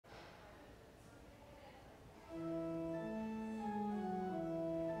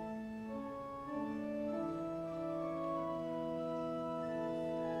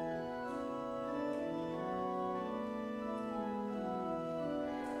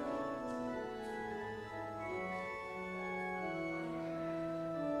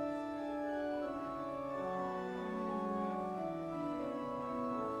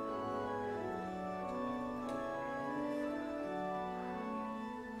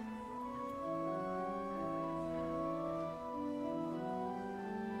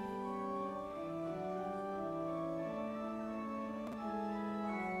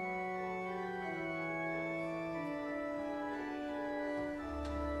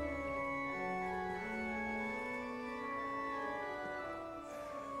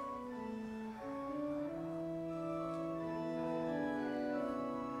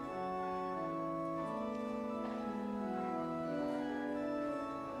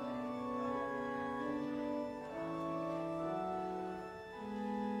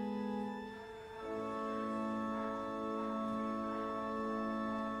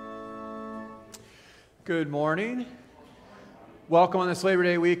Good morning. Welcome on this Labor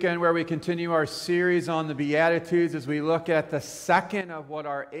Day weekend where we continue our series on the Beatitudes as we look at the second of what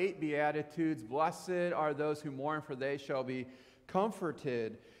are 8 Beatitudes. Blessed are those who mourn, for they shall be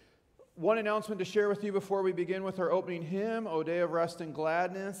comforted. One announcement to share with you before we begin with our opening hymn, O Day of Rest and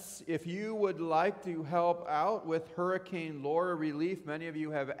Gladness. If you would like to help out with Hurricane Laura relief, many of you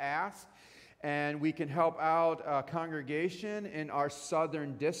have asked, and we can help out a congregation in our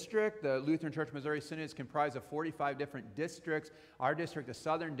southern district. The Lutheran Church Missouri Synod is comprised of 45 different districts. Our district, the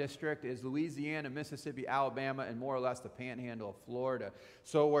southern district, is Louisiana, Mississippi, Alabama, and more or less the panhandle of Florida.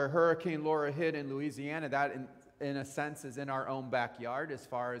 So where Hurricane Laura hit in Louisiana, that in a sense is in our own backyard as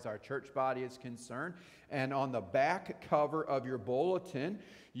far as our church body is concerned. And on the back cover of your bulletin,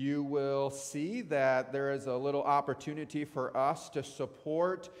 you will see that there is a little opportunity for us to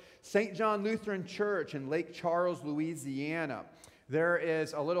support St. John Lutheran Church in Lake Charles, Louisiana. There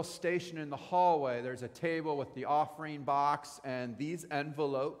is a little station in the hallway. There's a table with the offering box and these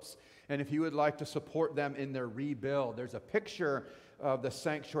envelopes. And if you would like to support them in their rebuild, there's a picture of the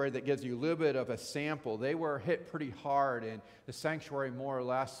sanctuary that gives you a little bit of a sample. They were hit pretty hard, and the sanctuary more or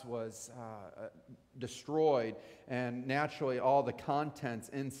less was destroyed, and naturally all the contents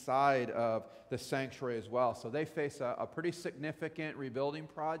inside of the sanctuary as well. So they face a pretty significant rebuilding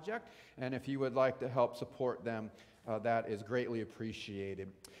project, and if you would like to help support them, that is greatly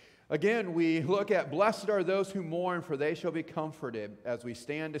appreciated. Again, we look at blessed are those who mourn, for they shall be comforted, as we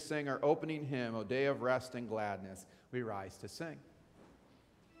stand to sing our opening hymn, O Day of Rest and Gladness. We rise to sing.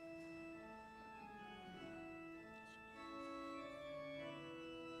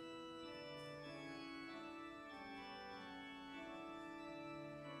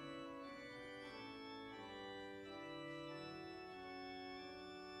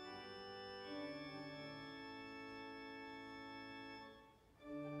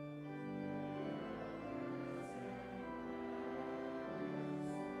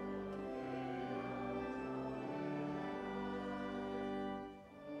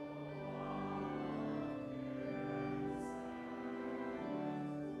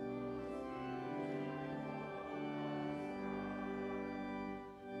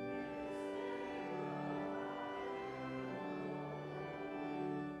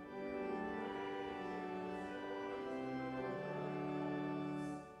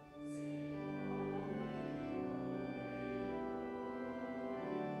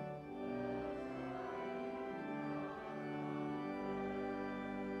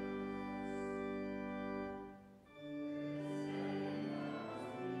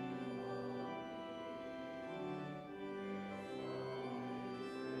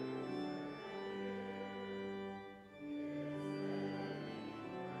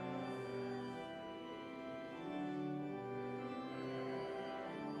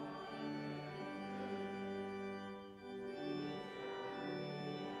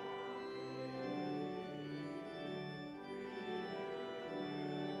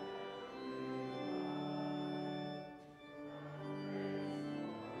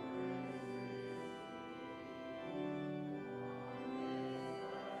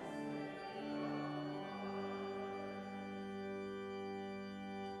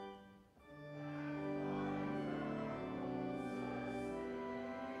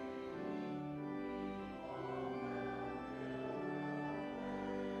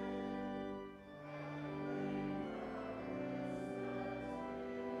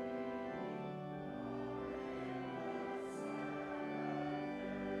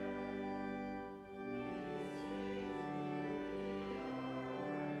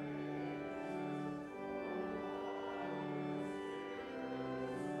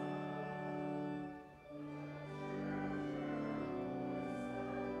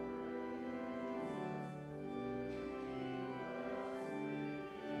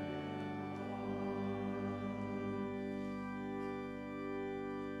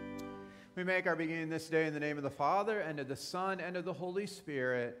 We make our beginning this day in the name of the Father, and of the Son, and of the Holy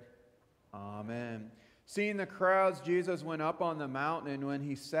Spirit. Amen. Seeing the crowds, Jesus went up on the mountain, and when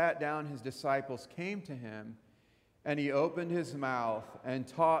he sat down, his disciples came to him, and he opened his mouth and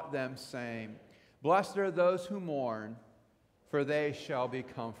taught them, saying, Blessed are those who mourn, for they shall be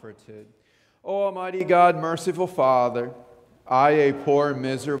comforted. O Almighty God, merciful Father, I, a poor,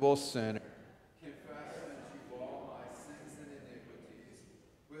 miserable sinner,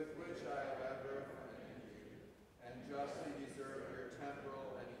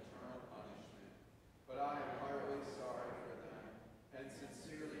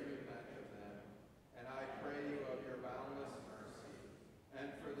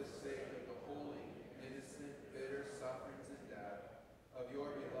 your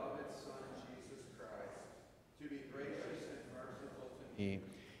beloved Son, Jesus Christ,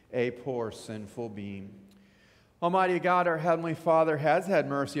 a poor sinful being. Almighty God, our Heavenly Father, has had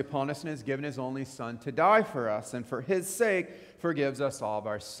mercy upon us and has given his only Son to die for us, and for his sake forgives us all of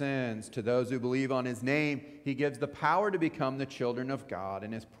our sins. To those who believe on his name, he gives the power to become the children of God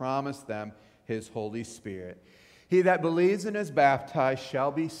and has promised them his Holy Spirit. He that believes and is baptized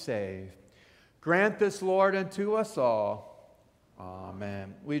shall be saved. Grant this, Lord, unto us all.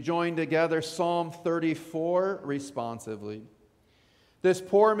 Amen. We join together Psalm 34 responsively. This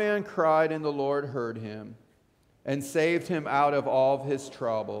poor man cried, and the Lord heard him and saved him out of all of his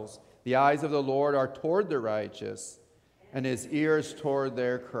troubles. The eyes of the Lord are toward the righteous, and his ears toward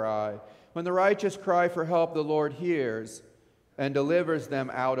their cry. When the righteous cry for help, the Lord hears and delivers them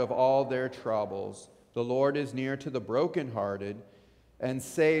out of all their troubles. The Lord is near to the brokenhearted and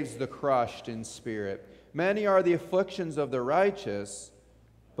saves the crushed in spirit. Many are the afflictions of the righteous,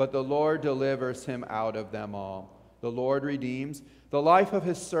 but the Lord delivers him out of them all. The Lord redeems the life of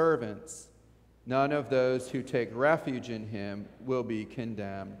his servants. None of those who take refuge in him will be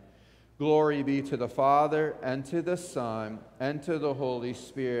condemned. Glory be to the Father, and to the Son, and to the Holy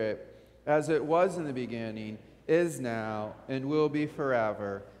Spirit, as it was in the beginning, is now, and will be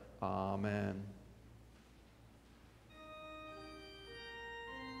forever. Amen.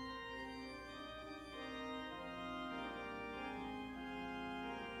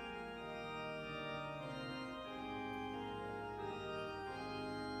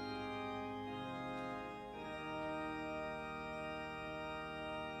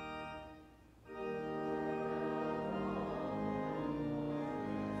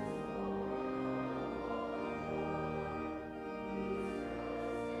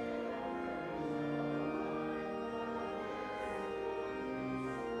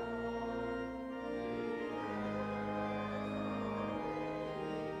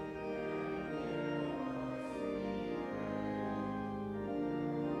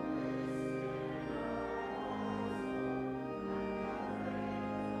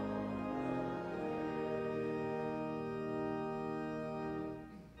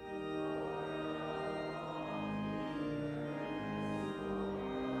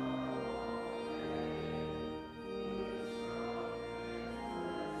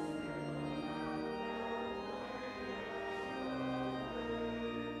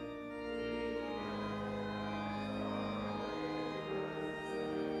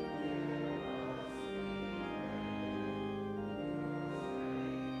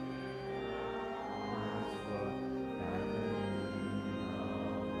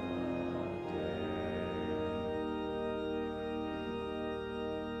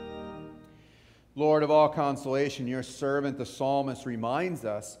 Lord of all consolation, your servant, the psalmist, reminds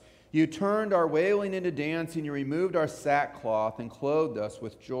us, you turned our wailing into dancing, you removed our sackcloth and clothed us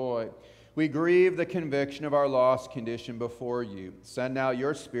with joy. We grieve the conviction of our lost condition before you. Send now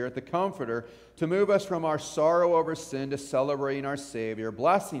your Spirit, the Comforter, to move us from our sorrow over sin to celebrating our Savior,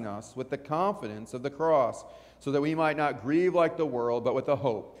 blessing us with the confidence of the cross, so that we might not grieve like the world, but with a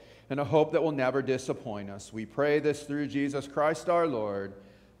hope, and a hope that will never disappoint us. We pray this through Jesus Christ our Lord.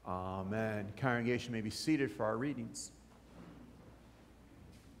 Amen. Congregation may be seated for our readings.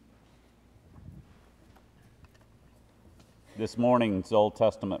 This morning's Old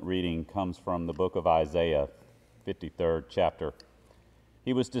Testament reading comes from the book of Isaiah, 53rd chapter.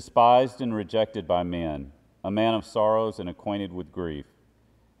 He was despised and rejected by men, a man of sorrows and acquainted with grief.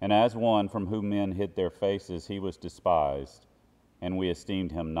 And as one from whom men hid their faces, he was despised, and we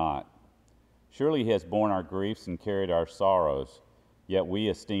esteemed him not. Surely he has borne our griefs and carried our sorrows. Yet we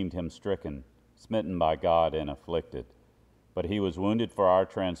esteemed him stricken, smitten by God, and afflicted. But he was wounded for our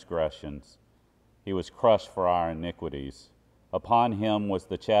transgressions. He was crushed for our iniquities. Upon him was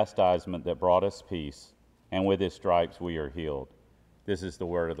the chastisement that brought us peace, and with his stripes we are healed. This is the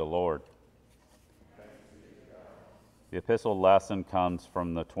word of the Lord. The epistle lesson comes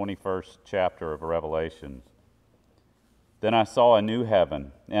from the 21st chapter of Revelation. Then I saw a new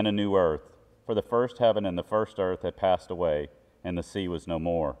heaven and a new earth, for the first heaven and the first earth had passed away, and the sea was no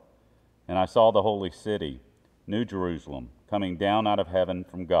more. And I saw the holy city, New Jerusalem, coming down out of heaven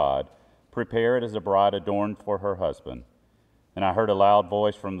from God, prepared as a bride adorned for her husband. And I heard a loud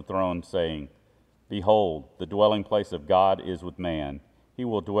voice from the throne saying, Behold, the dwelling place of God is with man. He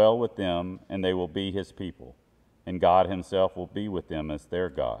will dwell with them, and they will be his people. And God himself will be with them as their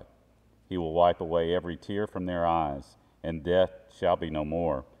God. He will wipe away every tear from their eyes, and death shall be no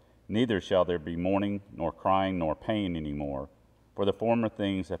more. Neither shall there be mourning, nor crying, nor pain any more, for the former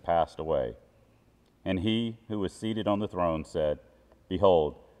things have passed away. And he who was seated on the throne said,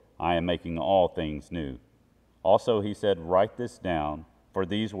 Behold, I am making all things new. Also he said, Write this down, for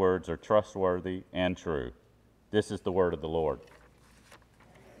these words are trustworthy and true. This is the word of the Lord.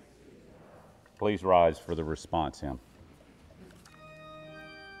 Please rise for the response hymn.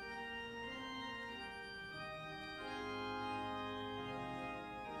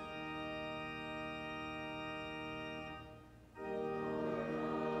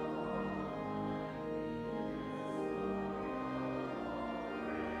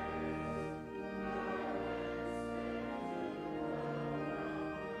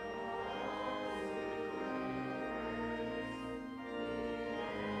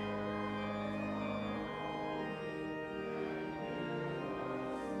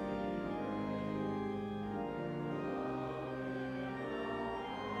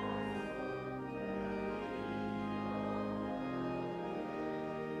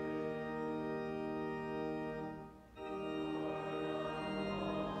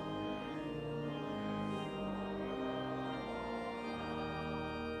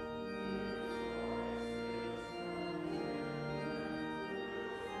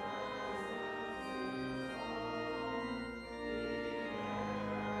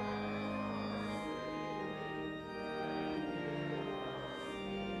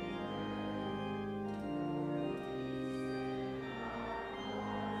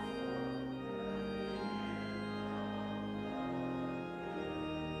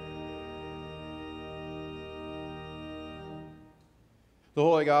 The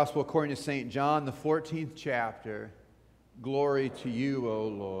Holy Gospel according to St. John, the 14th chapter. Glory to you, O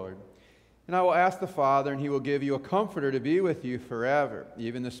Lord. And I will ask the Father, and he will give you a comforter to be with you forever,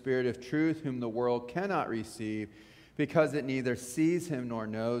 even the Spirit of truth, whom the world cannot receive, because it neither sees him nor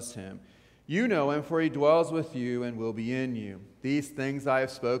knows him. You know him, for he dwells with you and will be in you. These things I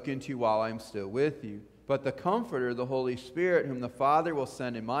have spoken to you while I am still with you. But the Comforter, the Holy Spirit, whom the Father will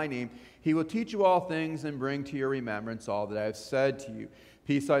send in my name, he will teach you all things and bring to your remembrance all that I have said to you.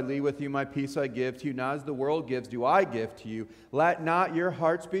 Peace I leave with you, my peace I give to you. Not as the world gives, do I give to you. Let not your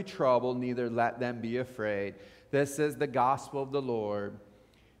hearts be troubled, neither let them be afraid. This is the gospel of the Lord.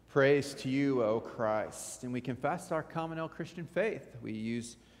 Praise to you, O Christ. And we confess our commonweal Christian faith. We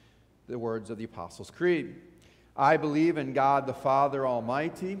use the words of the Apostles' Creed. I believe in God the Father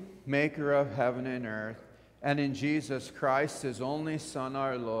Almighty, maker of heaven and earth, and in Jesus Christ, his only Son,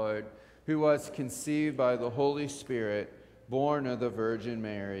 our Lord, who was conceived by the Holy Spirit, born of the Virgin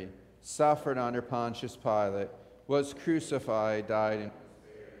Mary, suffered under Pontius Pilate, was crucified, died, and was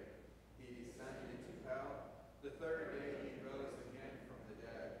buried. He descended into hell. The third day he rose again from the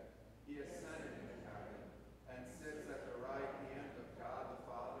dead. He ascended into heaven and sits at the right hand of God the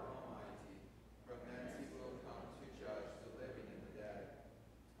Father Almighty. From thence he will come to judge the living and the dead.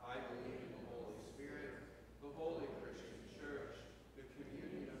 I believe in the Holy Spirit, the holy Christian church, the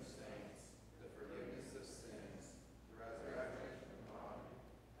communion of saints, the forgiveness of sins, the resurrection from the body,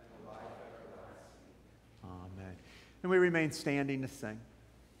 and the life everlasting. Amen. And we remain standing to sing.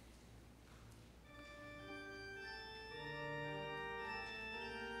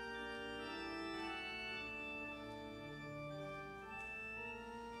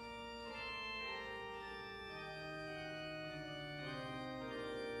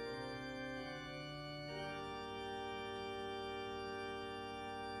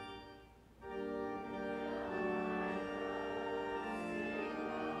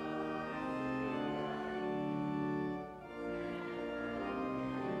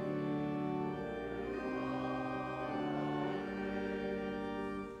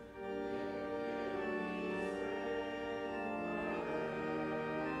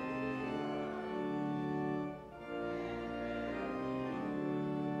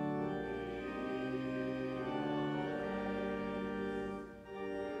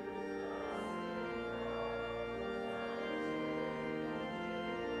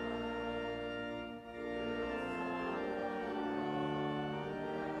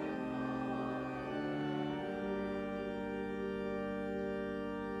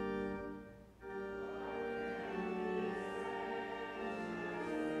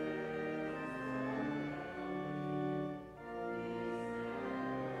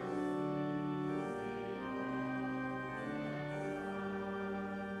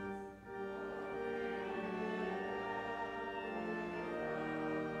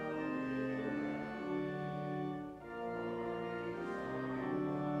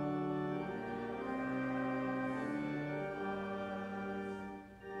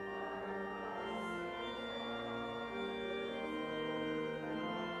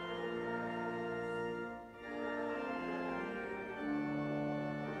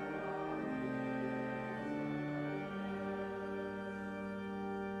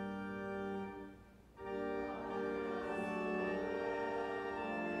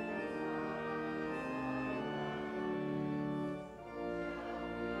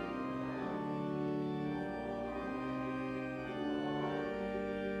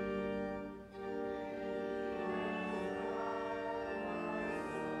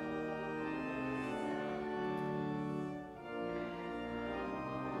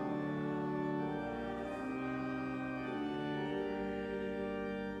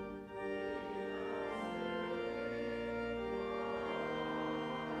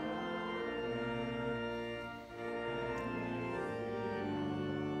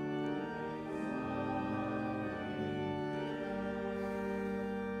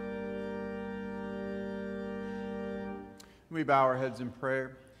 We bow our heads in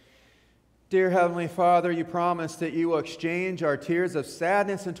prayer. Dear Heavenly Father, you promise that you will exchange our tears of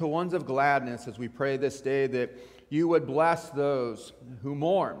sadness into ones of gladness as we pray this day that you would bless those who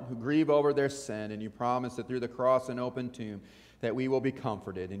mourn, who grieve over their sin, and you promise that through the cross and open tomb that we will be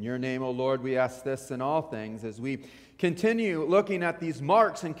comforted. In your name, O Lord, we ask this in all things as we continue looking at these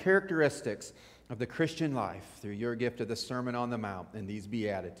marks and characteristics of the Christian life through your gift of the Sermon on the Mount and these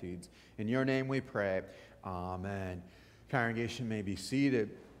Beatitudes. In your name we pray. Amen. Congregation may be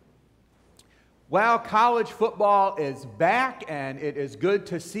seated. Well, college football is back, and it is good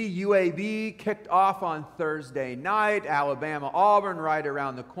to see UAB kicked off on Thursday night. Alabama-Auburn right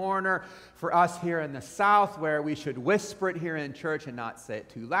around the corner. For us here in the South, where we should whisper it here in church and not say it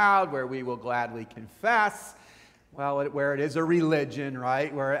too loud, where we will gladly confess. Well, where it is a religion,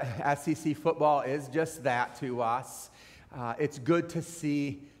 right? Where SEC football is just that to us. It's good to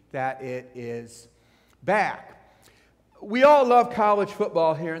see that it is back. We all love college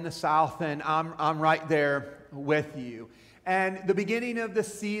football here in the South, and I'm right there with you. And the beginning of the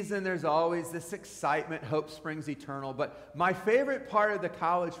season, there's always this excitement, hope springs eternal. But my favorite part of the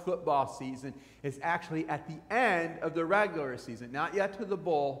college football season is actually at the end of the regular season. Not yet to the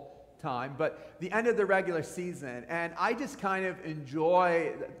bowl time, but the end of the regular season. And I just kind of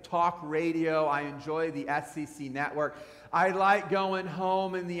enjoy talk radio. I enjoy the SEC network. I like going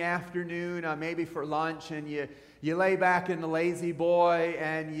home in the afternoon, maybe for lunch, and you lay back in the lazy boy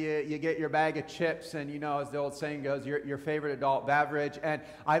and you get your bag of chips and, you know, as the old saying goes, your favorite adult beverage. And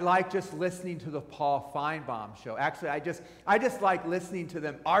I like just listening to the Paul Feinbaum show. Actually, I just like listening to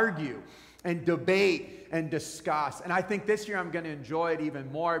them argue and debate and discuss. And I think this year I'm going to enjoy it even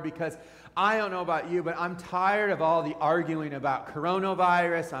more because I don't know about you, but I'm tired of all the arguing about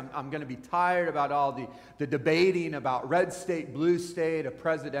coronavirus. I'm going to be tired about all the debating about red state, blue state, a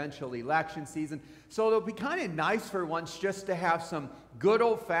presidential election season. So it'll be kind of nice for once just to have some good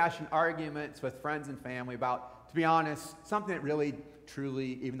old-fashioned arguments with friends and family about, to be honest, something that really,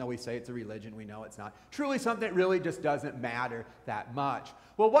 truly, even though we say it's a religion, we know it's not, truly something that really just doesn't matter that much.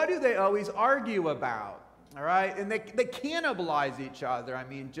 Well, what do they always argue about? All right? And they cannibalize each other. I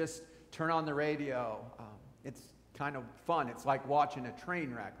mean, just turn on the radio. It's kind of fun. It's like watching a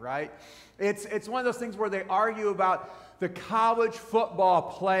train wreck, right? It's one of those things where they argue about the college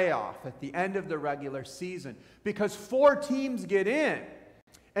football playoff at the end of the regular season because 4 teams get in.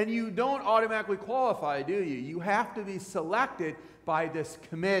 And you don't automatically qualify, do you? You have to be selected by this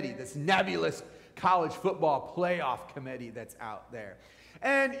committee, this nebulous college football playoff committee that's out there.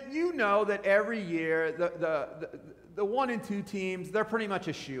 And you know that every year, the 1 and 2 teams, they're pretty much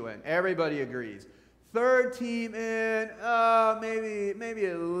a shoo-in. Everybody agrees. 3rd team in, maybe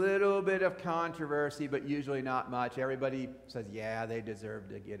a little bit of controversy, but usually not much. Everybody says, yeah, they deserve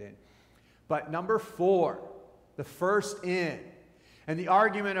to get in. But number 4, the first in, and the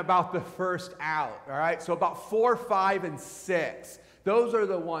argument about the first out, all right? So about 4, 5, and 6. Those are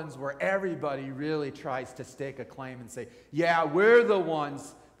the ones where everybody really tries to stake a claim and say, yeah, we're the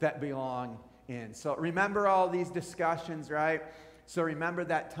ones that belong in. So remember all these discussions, right? So remember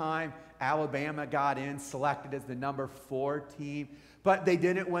that time Alabama got in, selected as the number 4 team, but they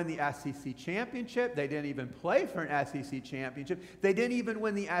didn't win the SEC championship. They didn't even play for an SEC championship. They didn't even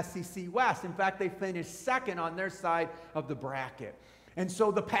win the SEC West. In fact, they finished second on their side of the bracket. And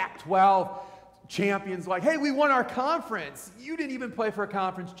so the Pac-12 champions like, hey, we won our conference. You didn't even play for a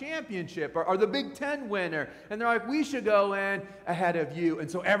conference championship. Or the Big Ten winner. And they're like, we should go in ahead of you. And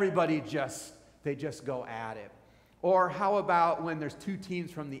so everybody just go at it. Or how about when there's 2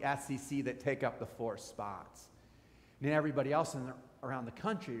 teams from the SEC that take up the 4 spots? And everybody else around the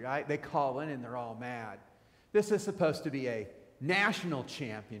country, right? They call in and they're all mad. This is supposed to be a national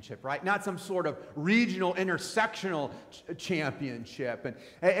championship, right? Not some sort of regional intersectional championship.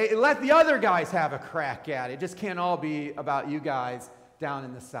 And let the other guys have a crack at it. It just can't all be about you guys down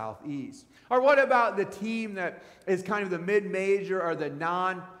in the Southeast. Or what about the team that is kind of the mid-major or the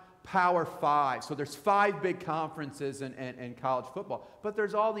non-Power 5? So there's 5 big conferences in college football, but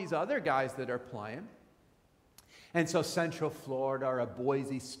there's all these other guys that are playing. And so Central Florida or a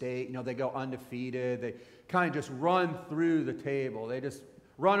Boise State, you know, they go undefeated. They kind of just run through the table. They just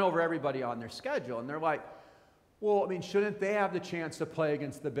run over everybody on their schedule. And they're like, well, I mean, shouldn't they have the chance to play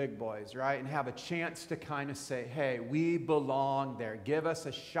against the big boys, right? And have a chance to kind of say, hey, we belong there. Give us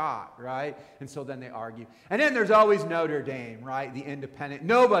a shot, right? And so then they argue. And then there's always Notre Dame, right? The independent.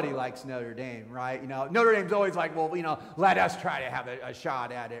 Nobody likes Notre Dame, right? You know, Notre Dame's always like, well, you know, let us try to have a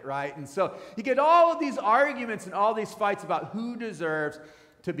shot at it, right? And so you get all of these arguments and all these fights about who deserves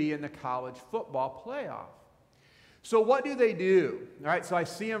to be in the college football playoff. So what do they do? All right, so I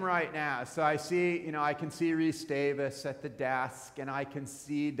see them right now. So I see, I can see Reese Davis at the desk, and I can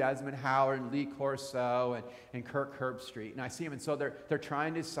see Desmond Howard and Lee Corso and Kirk Herbstreit, and I see them, and so they're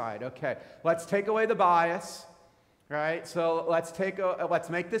trying to decide, okay, let's take away the bias, right? So let's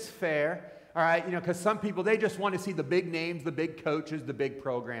make this fair, all right? Because some people, they just want to see the big names, the big coaches, the big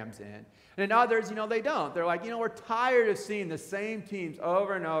programs in. And others, they don't. They're like, we're tired of seeing the same teams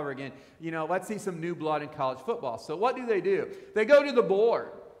over and over again. Let's see some new blood in college football. So what do? They go to the board.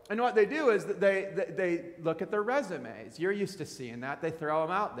 And what they do is they look at their resumes. You're used to seeing that. They throw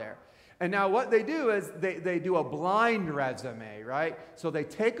them out there. And now what they do is they do a blind resume, right? So they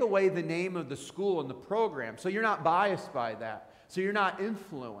take away the name of the school and the program. So you're not biased by that. So you're not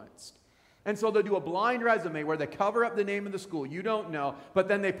influenced. And so they'll do a blind resume where they cover up the name of the school. You don't know, but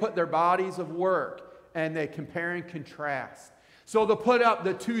then they put their bodies of work and they compare and contrast. So they'll put up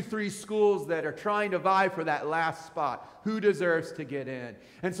the 2-3 schools that are trying to vie for that last spot. Who deserves to get in?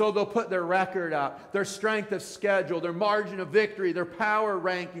 And so they'll put their record up, their strength of schedule, their margin of victory, their power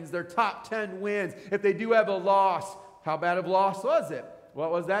rankings, their top 10 wins. If they do have a loss, how bad of a loss was it?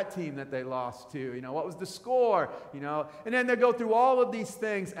 What was that team that they lost to? What was the score? And then they go through all of these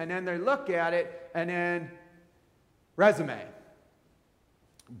things, and then they look at it, and then resume.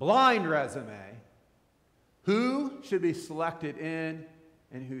 Blind resume. Who should be selected in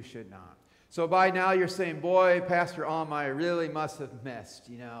and who should not? So by now you're saying, boy, Pastor Allmeyer really must have missed,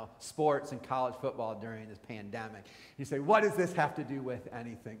 sports and college football during this pandemic. You say, what does this have to do with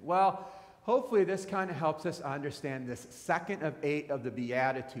anything? Well, hopefully this kind of helps us understand this second of 8 of the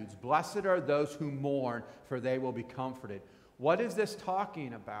Beatitudes. Blessed are those who mourn, for they will be comforted. What is this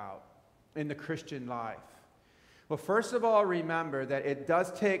talking about in the Christian life? Well, first of all, remember that it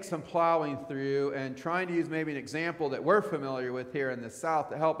does take some plowing through and trying to use maybe an example that we're familiar with here in the South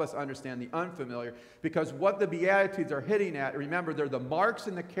to help us understand the unfamiliar. Because what the Beatitudes are hitting at, remember, they're the marks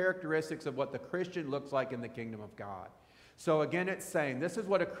and the characteristics of what the Christian looks like in the kingdom of God. So again, it's saying this is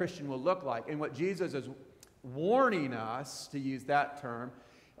what a Christian will look like. And what Jesus is warning us, to use that term,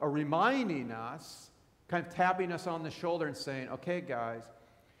 or reminding us, kind of tapping us on the shoulder and saying, okay, guys,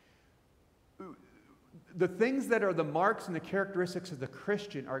 the things that are the marks and the characteristics of the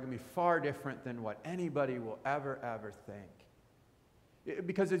Christian are going to be far different than what anybody will ever think.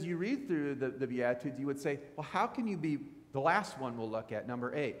 Because as you read through the Beatitudes, you would say, well, how can you be, the last one we'll look at,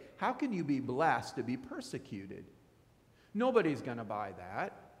 number 8, how can you be blessed to be persecuted? Nobody's going to buy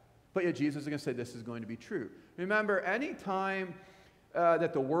that. But yet Jesus is going to say this is going to be true. Remember, any time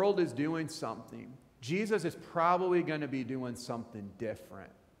that the world is doing something, Jesus is probably going to be doing something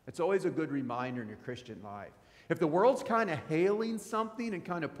different. It's always a good reminder in your Christian life. If the world's kind of hailing something and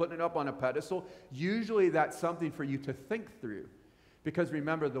kind of putting it up on a pedestal, usually that's something for you to think through. Because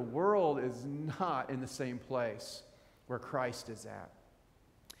remember, the world is not in the same place where Christ is at.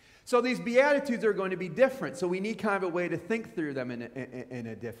 So these Beatitudes are going to be different. So we need kind of a way to think through them in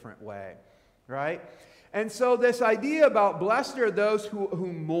a different way, right? And so this idea about blessed are those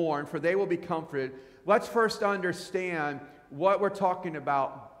who mourn, for they will be comforted. Let's first understand what we're talking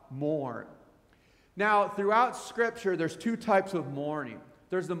about, mourn. Now, throughout Scripture, there's 2 types of mourning.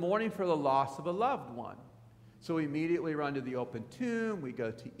 There's the mourning for the loss of a loved one. So we immediately run to the open tomb. We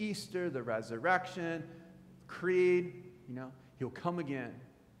go to Easter, the resurrection, creed. He'll come again.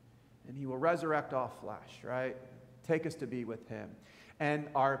 And he will resurrect all flesh, right? Take us to be with him. And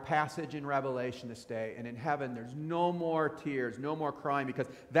our passage in Revelation this day, and in heaven, there's no more tears, no more crying, because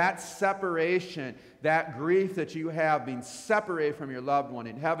that separation, that grief that you have being separated from your loved one,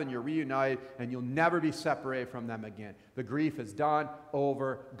 in heaven you're reunited, and you'll never be separated from them again. The grief is done,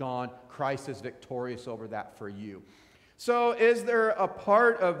 over, gone. Christ is victorious over that for you. So is there a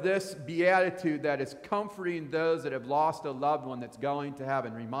part of this beatitude that is comforting those that have lost a loved one that's going to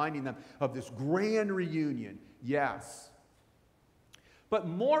heaven, reminding them of this grand reunion? Yes. But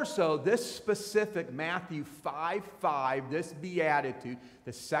more so, this specific Matthew 5:5, this beatitude,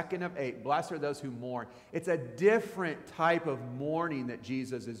 the second of 8, blessed are those who mourn. It's a different type of mourning that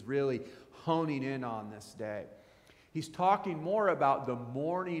Jesus is really honing in on this day. He's talking more about the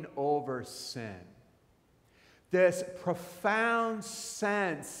mourning over sin. This profound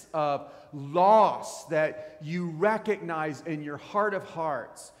sense of loss that you recognize in your heart of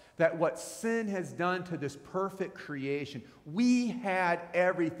hearts, that what sin has done to this perfect creation. We had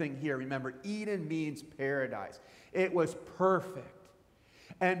everything here. Remember, Eden means paradise. It was perfect.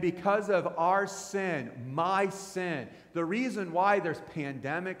 And because of our sin, my sin, the reason why there's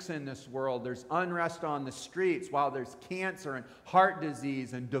pandemics in this world, there's unrest on the streets, while there's cancer and heart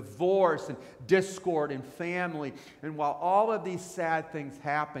disease and divorce and discord in family, and while all of these sad things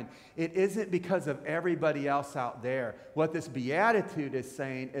happen, it isn't because of everybody else out there. What this beatitude is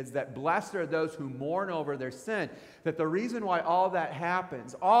saying is that blessed are those who mourn over their sin, that the reason why all that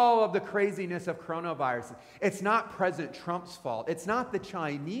happens, all of the craziness of coronavirus, it's not President Trump's fault. It's not the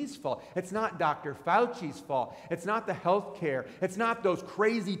Chinese fault. It's not Dr. Fauci's fault. It's not the healthcare. It's not those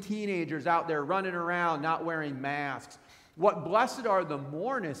crazy teenagers out there running around not wearing masks. What blessed are the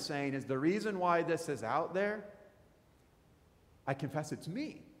mourn is saying is the reason why this is out there, I confess it's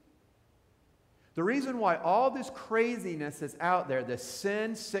me. The reason why all this craziness is out there, this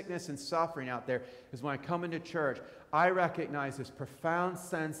sin, sickness, and suffering out there, is when I come into church, I recognize this profound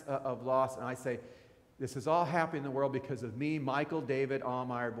sense of loss, and I say, this is all happening in the world because of me, Michael David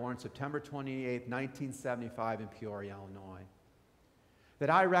Allmeyer, born September 28, 1975 in Peoria, Illinois.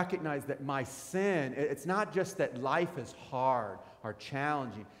 That I recognize that my sin, it's not just that life is hard or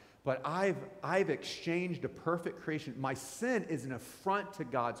challenging, but I've exchanged a perfect creation. My sin is an affront to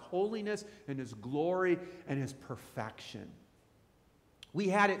God's holiness and His glory and His perfection. We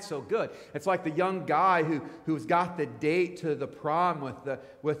had it so good. It's like the young guy who's got the date to the prom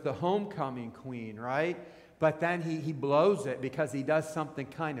with the homecoming queen, right? But then he blows it because he does something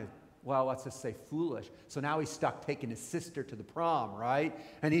kind of, well, let's just say foolish. So now he's stuck taking his sister to the prom, right?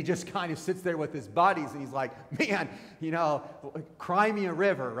 And he just kind of sits there with his buddies and he's like, man, cry me a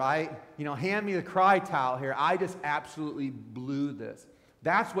river, right? Hand me the cry towel here. I just absolutely blew this.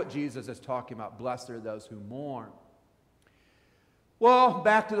 That's what Jesus is talking about. Blessed are those who mourn. Well,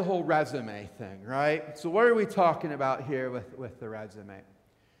 back to the whole resume thing, right? So what are we talking about here with the resume?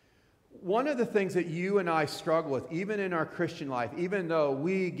 One of the things that you and I struggle with, even in our Christian life, even though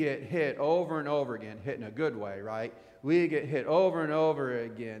we get hit over and over again, hit in a good way, right? We get hit over and over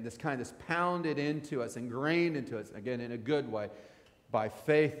again, this pounded into us, ingrained into us, again, in a good way. By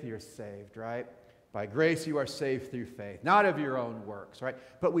faith you're saved, right? By grace you are saved through faith, not of your own works, right?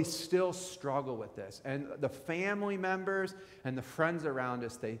 But we still struggle with this. And the family members and the friends around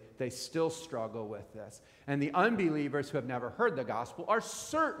us, they still struggle with this. And the unbelievers who have never heard the gospel are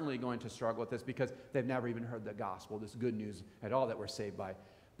certainly going to struggle with this because they've never even heard the gospel, this good news at all that we're saved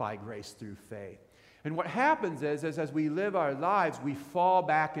by grace through faith. And what happens is as we live our lives, we fall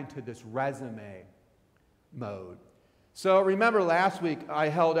back into this resume mode. So remember last week I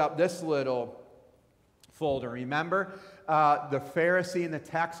held up this little folder. Remember the Pharisee and the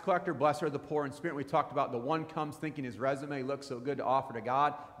tax collector, blessed are the poor in spirit. We talked about the one comes thinking his resume looks so good to offer to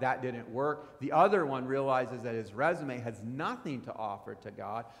God. That didn't work. The other one realizes that his resume has nothing to offer to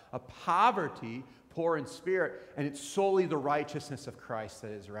God, a poverty, poor in spirit, and it's solely the righteousness of Christ that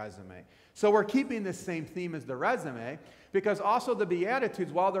is resume. So we're keeping this same theme as the resume because also the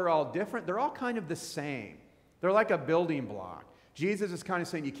Beatitudes, while they're all different, they're all kind of the same. They're like a building block. Jesus is kind of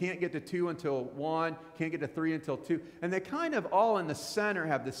saying you can't get to 2 until 1, can't get to 3 until 2. And they kind of all in the center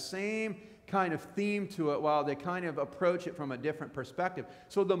have the same kind of theme to it while they kind of approach it from a different perspective.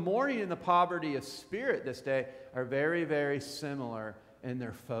 So the mourning and the poverty of spirit this day are very, very similar in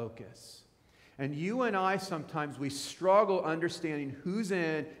their focus. And you and I sometimes we struggle understanding who's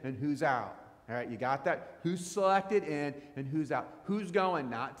in and who's out. All right, you got that? Who's selected in and who's out? Who's going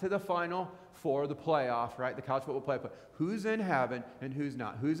not to the Final Four, the playoff, right? The college football playoff. But who's in heaven and who's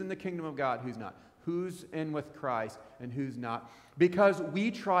not? Who's in the kingdom of God? Who's not? Who's in with Christ and who's not? Because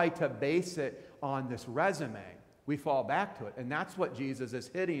we try to base it on this resume. We fall back to it. And that's what Jesus is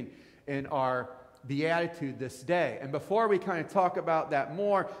hitting in our beatitude this day. And before we kind of talk about that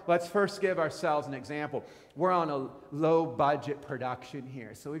more, let's first give ourselves an example. We're on a low budget production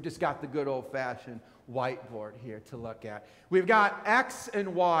here. So we've just got the good old-fashioned whiteboard here to look at. We've got X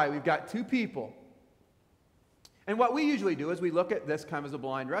and Y. We've got two people. And what we usually do is we look at this kind of as a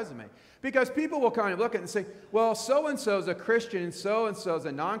blind resume. Because people will kind of look at it and say, well, so-and-so is a Christian and so-and-so is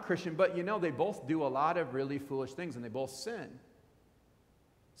a non-Christian, but they both do a lot of really foolish things and they both sin.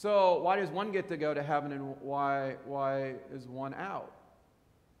 So why does one get to go to heaven and why is one out?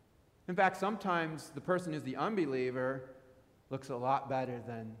 In fact, sometimes the person who's the unbeliever looks a lot better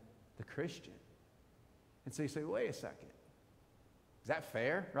than the Christian. And so you say, wait a second. Is that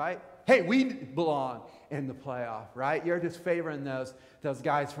fair, right? Hey, we belong in the playoff, right? You're just favoring those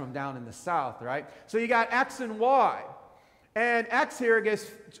guys from down in the south, right? So you got X and Y. And X here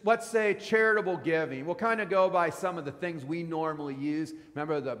gets, let's say, charitable giving. We'll kind of go by some of the things we normally use.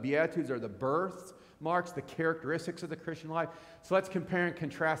 Remember, the Beatitudes are the births, marks, the characteristics of the Christian life. So let's compare and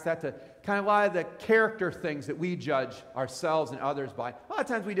contrast that to kind of a lot of the character things that we judge ourselves and others by. A lot of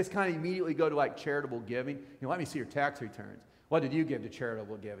times we just kind of immediately go to like charitable giving. Let me see your tax returns. What did you give to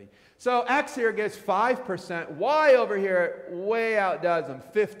charitable giving? So X here gives 5%. Y over here way outdoes them,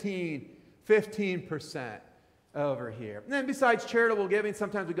 15% over here. And then besides charitable giving,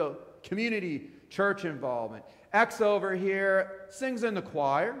 sometimes we go community, church involvement. X over here sings in the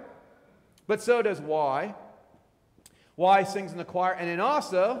choir, but so does Y. Y sings in the choir, and then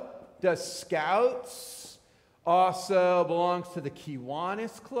also does scouts, also belongs to the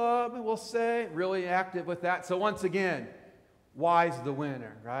Kiwanis Club, we'll say, really active with that. So once again, Y's the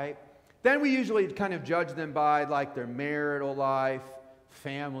winner, right? Then we usually kind of judge them by like their marital life,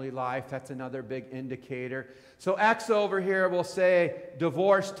 family life. That's another big indicator. So X over here will say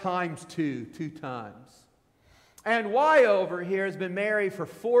divorce times 2 times. And Y over here has been married for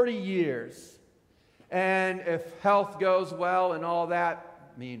 40 years. And if health goes well and all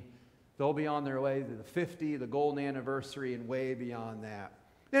that, I mean, they'll be on their way to the 50, the golden anniversary, and way beyond that.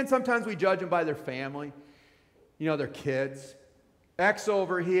 Then sometimes we judge them by their family, their kids. X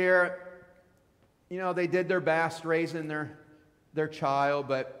over here, they did their best raising their child,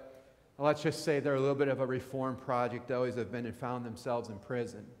 but let's just say they're a little bit of a reform project, always have been and found themselves in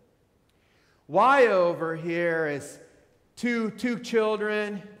prison. Y over here is two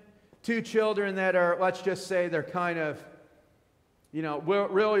children that are, let's just say they're kind of,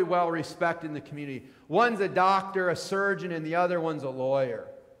 really well respected in the community. One's a doctor, a surgeon, and the other one's a lawyer.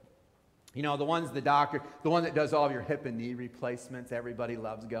 The one's the doctor, the one that does all of your hip and knee replacements. Everybody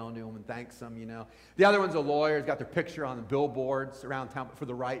loves going to him and thanks him, The other one's a lawyer. He's got their picture on the billboards around town, but for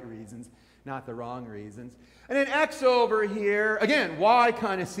the right reasons, not the wrong reasons. And then X over here, again, Y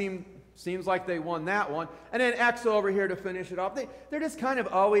kind of seems like they won that one. And then X over here to finish it off. They're just kind of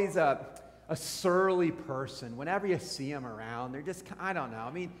always a surly person. Whenever you see them around, they're just, I don't know.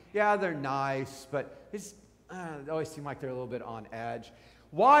 I mean, yeah, they're nice, but they always seem like they're a little bit on edge.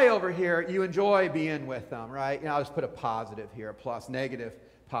 Y over here, you enjoy being with them, right? I'll just put a positive here, a plus, negative,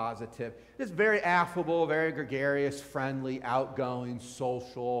 positive. Just very affable, very gregarious, friendly, outgoing,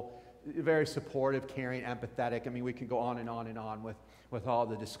 social, very supportive, caring, empathetic. I mean, we can go on and on and on with all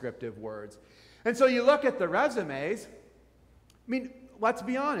the descriptive words. And so you look at the resumes. I mean, let's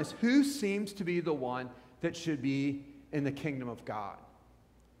be honest. Who seems to be the one that should be in the kingdom of God?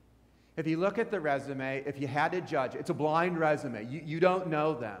 If you look at the resume, if you had to judge, it's a blind resume. You don't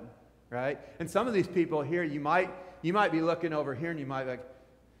know them, right? And some of these people here, you might be looking over here and you might be like,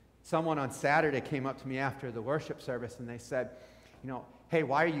 someone on Saturday came up to me after the worship service and they said, hey,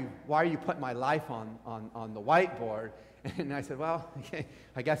 why are you putting my life on the whiteboard? And I said, well, okay,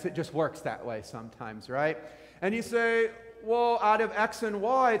 I guess it just works that way sometimes, right? And you say, well, out of X and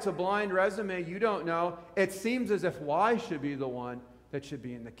Y, it's a blind resume. You don't know. It seems as if Y should be the one that should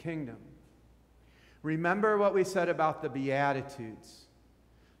be in the kingdom. Remember what we said about the Beatitudes.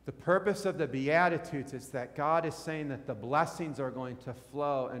 The purpose of the Beatitudes is that God is saying that the blessings are going to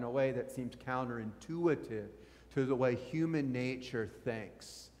flow in a way that seems counterintuitive to the way human nature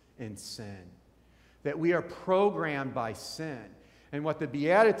thinks in sin. That we are programmed by sin. And what the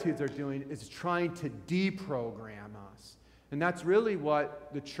Beatitudes are doing is trying to deprogram us. And that's really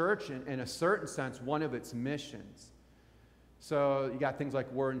what the church, in a certain sense, one of its missions. So you got things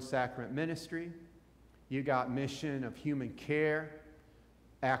like Word and Sacrament ministry. You got mission of human care,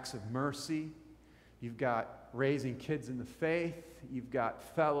 acts of mercy. You've got raising kids in the faith. You've got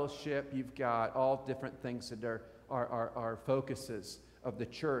fellowship. You've got all different things that are focuses of the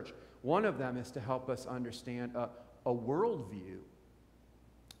church. One of them is to help us understand a worldview.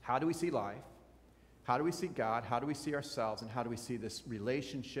 How do we see life? How do we see God? How do we see ourselves? And how do we see this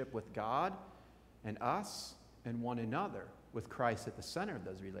relationship with God and us and one another, with Christ at the center of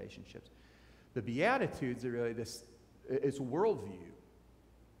those relationships? The Beatitudes are really it's worldview.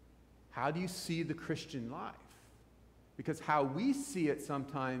 How do you see the Christian life? Because how we see it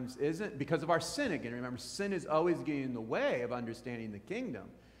sometimes isn't, because of our sin again. Remember, sin is always getting in the way of understanding the kingdom.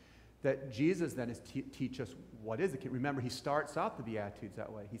 That Jesus then is teach us what is the kingdom. Remember, he starts out the Beatitudes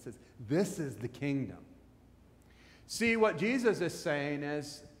that way. He says, this is the kingdom. See, what Jesus is saying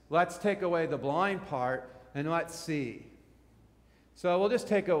is, let's take away the blind part and let's see. So we'll just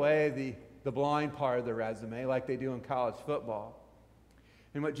take away the blind part of the resume like they do in college football.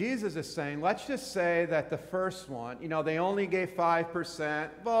 And what Jesus is saying, let's just say that the first one, they only gave 5%,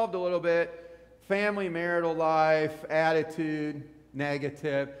 involved a little bit, family, marital life, attitude,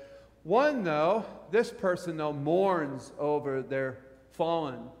 negative. One, though, this person, though, mourns over their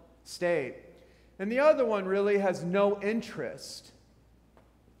fallen state. And the other one really has no interest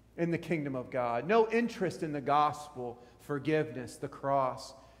in the kingdom of God, no interest in the gospel, forgiveness, the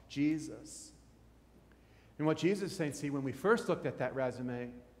cross, Jesus. And what Jesus is saying, see, when we first looked at that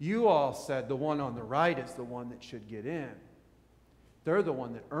resume, you all said the one on the right is the one that should get in. They're the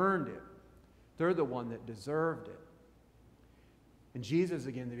one that earned it. They're the one that deserved it. And Jesus,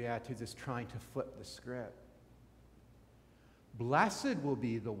 again, the Beatitudes, is trying to flip the script. Blessed will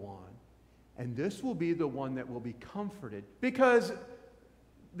be the one, and this will be the one that will be comforted. Because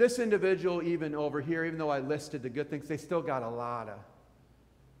this individual, even over here, even though I listed the good things, they still got a lot of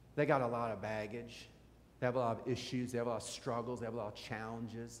baggage. They have a lot of issues. They have a lot of struggles. They have a lot of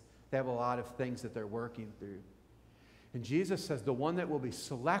challenges. They have a lot of things that they're working through. And Jesus says the one that will be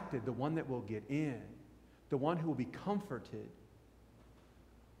selected, the one that will get in, the one who will be comforted,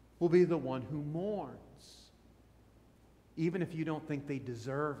 will be the one who mourns, even if you don't think they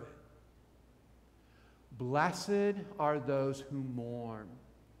deserve it. Blessed are those who mourn.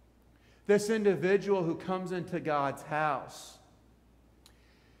 This individual who comes into God's house,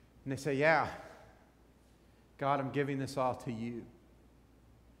 and they say, yeah, God, I'm giving this all to you.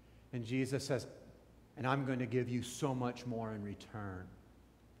 And Jesus says, and I'm going to give you so much more in return.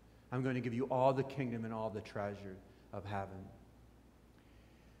 I'm going to give you all the kingdom and all the treasure of heaven.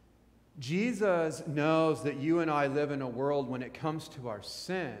 Jesus knows that you and I live in a world, when it comes to our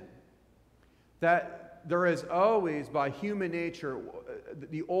sin, that there is always, by human nature,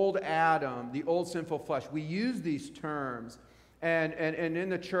 the old Adam, the old sinful flesh. We use these terms, and in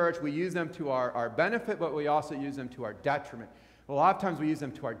the church, we use them to our benefit, but we also use them to our detriment. A lot of times we use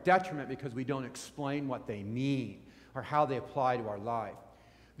them to our detriment because we don't explain what they mean or how they apply to our life.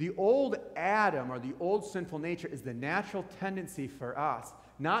 The old Adam, or the old sinful nature, is the natural tendency for us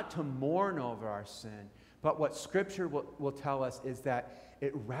not to mourn over our sin, but what Scripture will tell us is that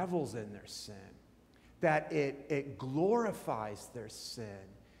it revels in their sin, that it glorifies their sin,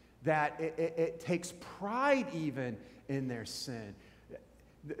 that it takes pride even in their sin.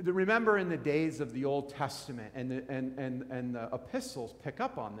 Remember, in the days of the Old Testament, and the epistles pick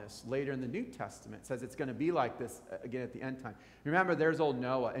up on this later in the New Testament. It says it's going to be like this again at the end time. Remember, there's old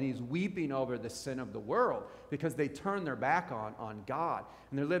Noah, and he's weeping over the sin of the world because they turned their back on God.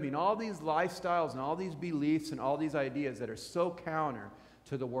 And they're living all these lifestyles and all these beliefs and all these ideas that are so counter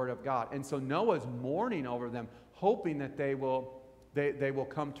to the Word of God. And so Noah's mourning over them, hoping that they will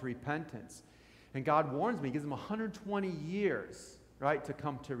come to repentance. And God warns me, he gives them 120 years, right, to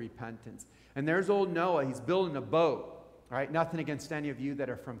come to repentance. And there's old Noah. He's building a boat, right? Nothing against any of you that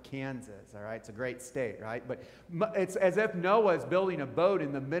are from Kansas, all right? It's a great state, right? But it's as if Noah is building a boat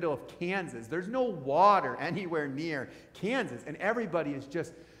in the middle of Kansas. There's no water anywhere near Kansas, and everybody is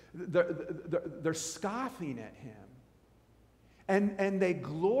just, they're scoffing at him. And they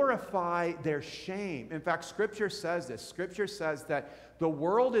glorify their shame. In fact, Scripture says this. Scripture says that the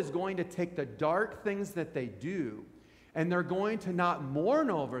world is going to take the dark things that they do, and they're going to not mourn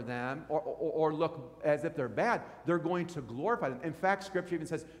over them or look as if they're bad. They're going to glorify them. In fact, Scripture even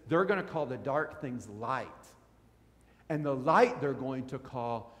says they're going to call the dark things light. And the light they're going to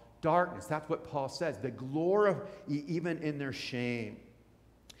call darkness. That's what Paul says. They glorify even in their shame.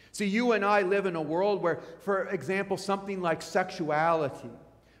 See, you and I live in a world where, for example, something like sexuality.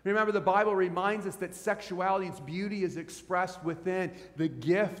 Remember, the Bible reminds us that sexuality, its beauty, is expressed within the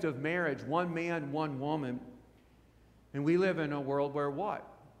gift of marriage. One man, one woman. And we live in a world where what?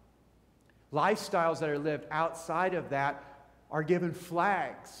 Lifestyles that are lived outside of that are given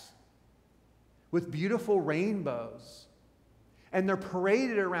flags with beautiful rainbows. And they're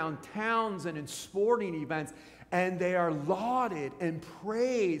paraded around towns and in sporting events, and they are lauded and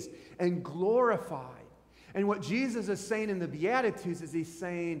praised and glorified. And what Jesus is saying in the Beatitudes is he's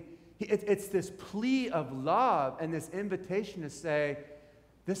saying, it's this plea of love and this invitation to say,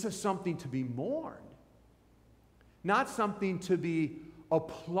 this is something to be mourned. Not something to be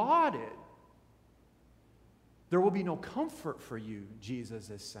applauded. There will be no comfort for you, Jesus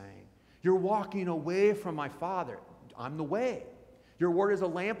is saying. You're walking away from my Father. I'm the way. Your word is a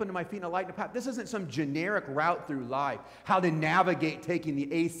lamp unto my feet and a light unto my path. This isn't some generic route through life, how to navigate taking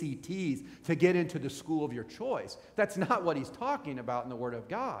the ACTs to get into the school of your choice. That's not what he's talking about in the Word of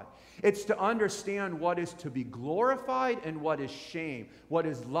God. It's to understand what is to be glorified and what is shame, what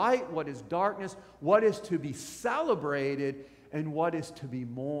is light, what is darkness, what is to be celebrated, and what is to be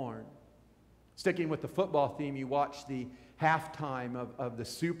mourned. Sticking with the football theme, you watch the halftime of the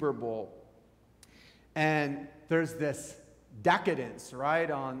Super Bowl, and there's this decadence,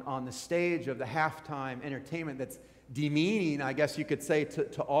 right, on the stage of the halftime entertainment that's demeaning, I guess you could say,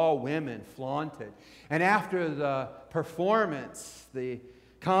 to all women, flaunted. And after the performance, the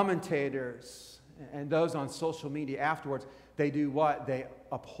commentators and those on social media afterwards, they do what? They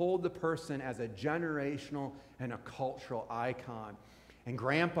uphold the person as a generational and a cultural icon. And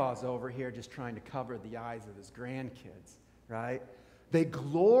grandpa's over here just trying to cover the eyes of his grandkids, right? They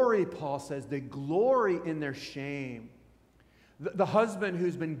glory, Paul says, they glory in their shame. The husband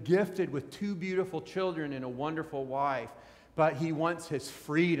who's been gifted with 2 beautiful children and a wonderful wife, but he wants his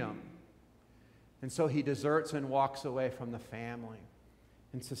freedom. And so he deserts and walks away from the family.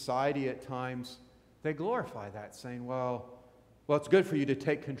 In society at times, they glorify that, saying, well, it's good for you to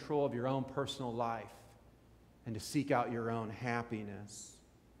take control of your own personal life and to seek out your own happiness.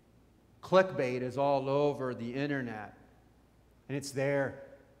 Clickbait is all over the internet, and it's there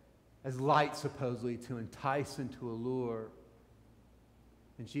as light, supposedly, to entice and to allure.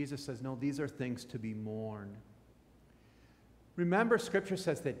 And Jesus says, no, these are things to be mourned. Remember, Scripture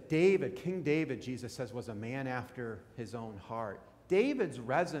says that David, King David, Jesus says, was a man after his own heart. David's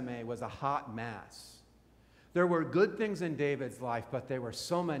resume was a hot mess. There were good things in David's life, but there were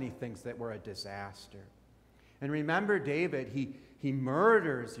so many things that were a disaster. And remember David, he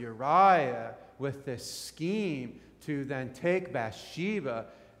murders Uriah with this scheme to then take Bathsheba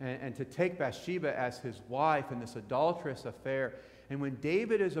and to take Bathsheba as his wife in this adulterous affair. And when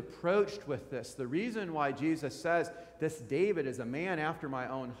David is approached with this, the reason why Jesus says, this David is a man after my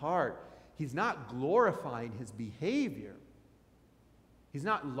own heart, he's not glorifying his behavior. He's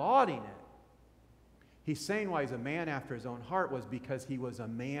not lauding it. He's saying why he's a man after his own heart was because he was a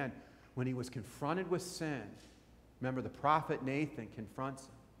man when he was confronted with sin. Remember, the prophet Nathan confronts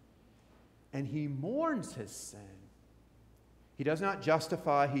him. And he mourns his sin. He does not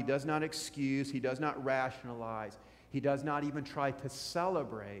justify, he does not excuse, he does not rationalize. He does not even try to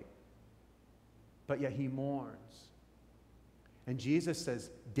celebrate. But yet he mourns. And Jesus says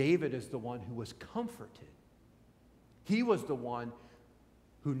David is the one who was comforted. He was the one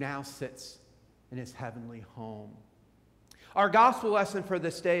who now sits in his heavenly home. Our gospel lesson for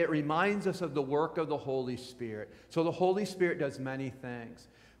this day, it reminds us of the work of the Holy Spirit. So the Holy Spirit does many things.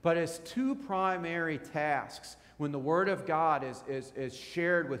 But his 2 primary tasks when the Word of God is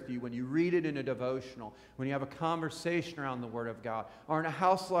shared with you, when you read it in a devotional, when you have a conversation around the Word of God, or in a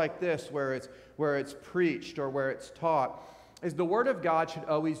house like this where it's preached or where it's taught, is the Word of God should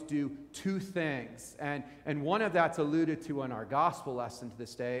always do 2 things. And one of that's alluded to in our gospel lesson to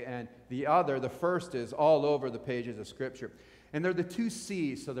this day, and the first is all over the pages of Scripture. And they're the 2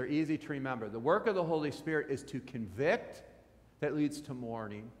 C's, so they're easy to remember. The work of the Holy Spirit is to convict, that leads to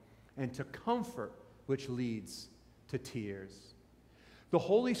mourning, and to comfort, which leads to tears. The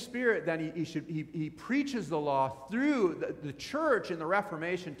Holy Spirit, then, he preaches the law through the church in the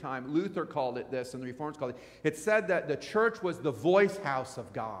Reformation time. Luther called it this, and the Reformers called it. It said that the church was the voice house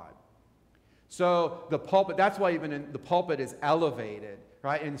of God. So the pulpit, that's why even the pulpit is elevated,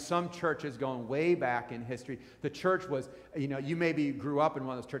 right? In some churches going way back in history, the church was, you maybe grew up in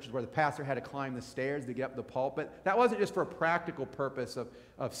one of those churches where the pastor had to climb the stairs to get up the pulpit. That wasn't just for a practical purpose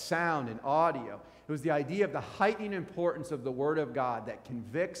of sound and audio. It was the idea of the heightening importance of the Word of God that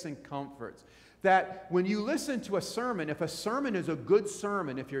convicts and comforts. That when you listen to a sermon, if a sermon is a good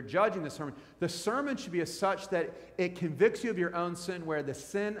sermon, if you're judging the sermon should be as such that it convicts you of your own sin, where the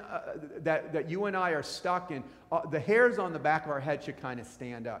sin that you and I are stuck in, the hairs on the back of our head should kind of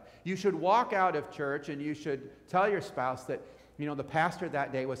stand up. You should walk out of church and you should tell your spouse that, the pastor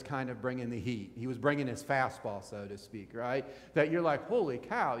that day was kind of bringing the heat. He was bringing his fastball, so to speak, right? That you're like, holy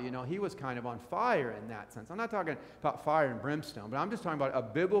cow, he was kind of on fire in that sense. I'm not talking about fire and brimstone, but I'm just talking about a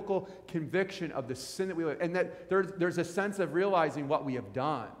biblical conviction of the sin that we live. And that there's a sense of realizing what we have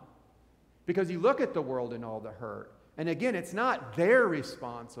done. Because you look at the world and all the hurt. And again, it's not they're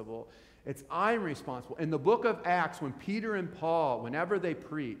responsible. It's I'm responsible. In the book of Acts, when Peter and Paul, whenever they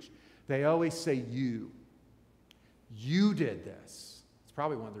preach, they always say you. You did this. It's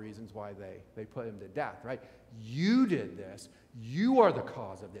probably one of the reasons why they put him to death, right? You did this. You are the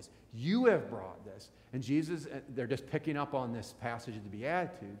cause of this. You have brought this. And Jesus, they're just picking up on this passage of the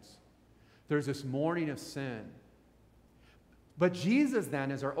Beatitudes. There's this mourning of sin. But Jesus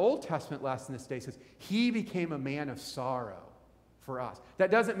then, as our Old Testament lesson this day says, he became a man of sorrow for us. That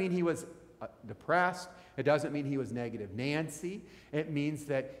doesn't mean he was depressed. It doesn't mean he was negative Nancy. It means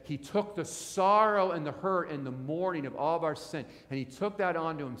that he took the sorrow and the hurt and the mourning of all of our sin, and he took that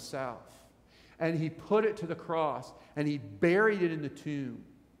onto himself. And he put it to the cross, and he buried it in the tomb.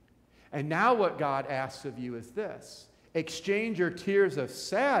 And now what God asks of you is this. Exchange your tears of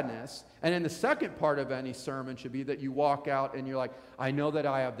sadness, and then the second part of any sermon should be that you walk out and you're like, I know that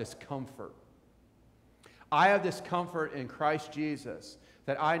I have this comfort. I have this comfort in Christ Jesus,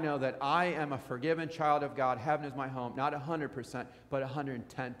 that I know that I am a forgiven child of God. Heaven is my home, not 100%, but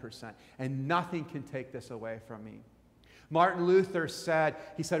 110%. And nothing can take this away from me. Martin Luther said,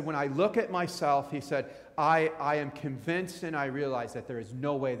 when I look at myself, he said, I am convinced and I realize that there is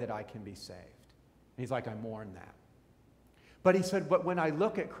no way that I can be saved. And he's like, I mourn that. But he said, but when I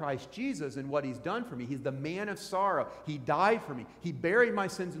look at Christ Jesus and what he's done for me, he's the man of sorrow. He died for me. He buried my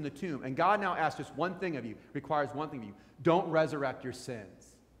sins in the tomb. And God now asks just one thing of you, requires one thing of you. Don't resurrect your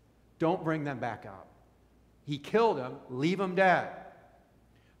sins. Don't bring them back up. He killed them, leave them dead.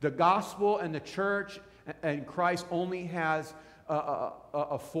 The gospel and the church and Christ only has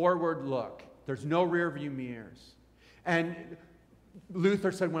a forward look. There's no rear view mirrors. And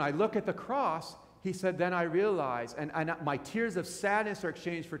Luther said, when I look at the cross, he said, then I realize, and my tears of sadness are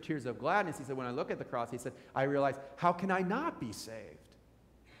exchanged for tears of gladness. He said, when I look at the cross, he said, I realize, how can I not be saved?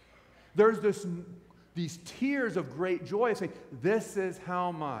 There's these tears of great joy saying, this is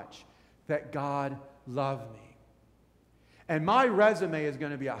how much that God loved me. And my resume is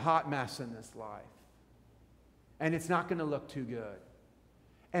going to be a hot mess in this life. And it's not going to look too good.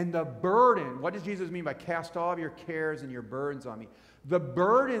 And the burden, what does Jesus mean by cast all of your cares and your burdens on me? The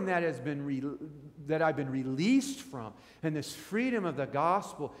burden that I've been released from and this freedom of the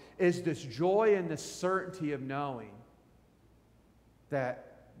gospel is this joy and this certainty of knowing that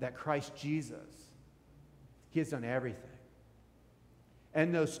Christ Jesus, he has done everything.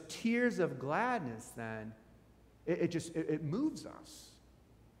 And those tears of gladness then, it moves us.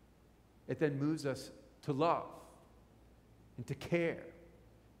 It then moves us to love and to care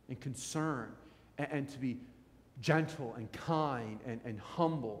and concern and to be gentle and kind and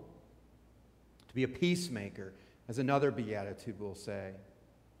humble, to be a peacemaker, as another beatitude will say.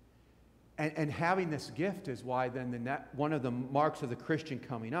 And having this gift is why then one of the marks of the Christian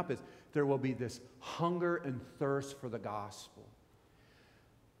coming up is there will be this hunger and thirst for the gospel.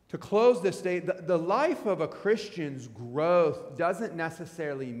 To close this day, the life of a Christian's growth doesn't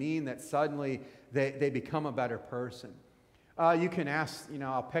necessarily mean that suddenly they become a better person. You can ask,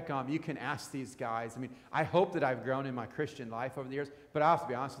 I'll pick on them. You can ask these guys. I mean, I hope that I've grown in my Christian life over the years, but I'll have to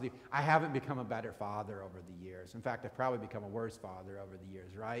be honest with you, I haven't become a better father over the years. In fact, I've probably become a worse father over the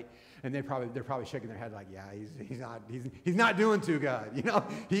years, right? And they're probably shaking their head like, yeah, he's not doing too good.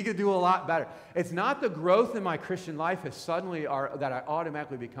 He could do a lot better. It's not the growth in my Christian life that I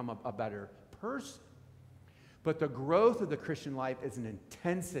automatically become a better person, but the growth of the Christian life is an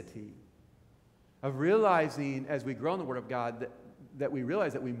intensity of realizing as we grow in the Word of God that we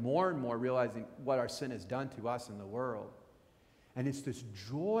realize that we more and more realizing what our sin has done to us in the world. And it's this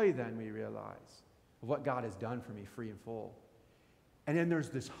joy then we realize of what God has done for me free and full. And then there's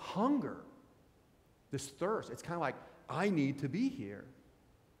this hunger, this thirst. It's kind of like, I need to be here.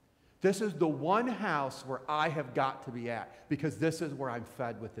 This is the one house where I have got to be at because this is where I'm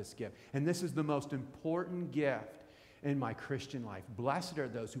fed with this gift. And this is the most important gift in my Christian life. Blessed are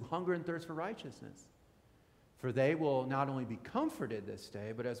those who hunger and thirst for righteousness, for they will not only be comforted this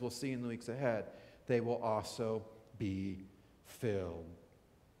day, but as we'll see in the weeks ahead, they will also be filled.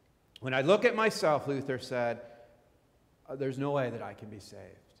 When I look at myself, Luther said, there's no way that I can be saved.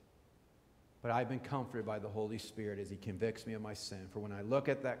 But I've been comforted by the Holy Spirit as he convicts me of my sin. For when I look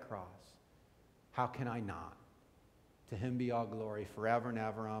at that cross, how can I not? To him be all glory forever and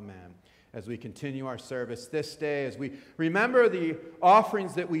ever. Amen. As we continue our service this day, as we remember the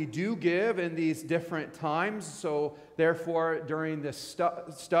offerings that we do give in these different times. So therefore, during this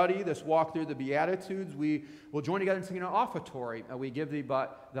study, this walk through the Beatitudes, we will join together in singing an offertory. We give thee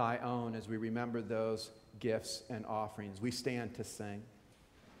but thy own as we remember those gifts and offerings. We stand to sing.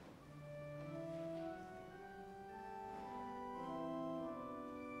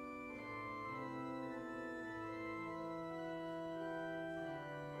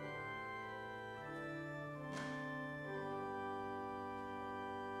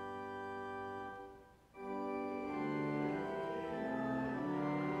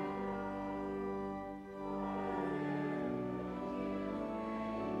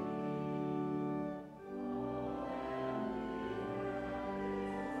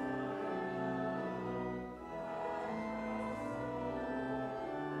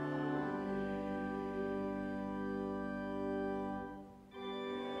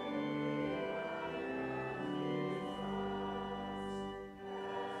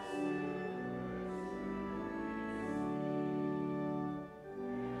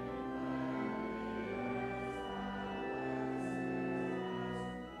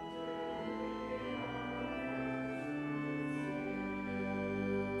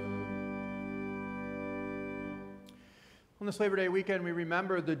 On this Labor Day weekend, we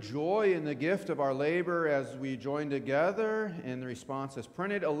remember the joy and the gift of our labor as we join together in the response as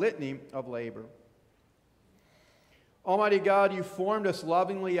printed, a litany of labor. Almighty God, you formed us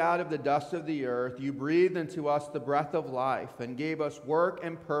lovingly out of the dust of the earth. You breathed into us the breath of life and gave us work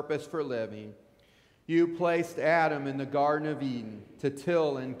and purpose for living. You placed Adam in the Garden of Eden to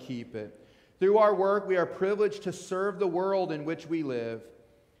till and keep it. Through our work, we are privileged to serve the world in which we live.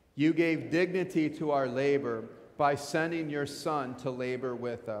 You gave dignity to our labor by sending your Son to labor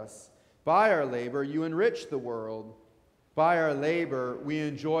with us. By our labor, you enrich the world. By our labor, we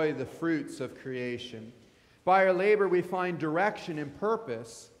enjoy the fruits of creation. By our labor, we find direction and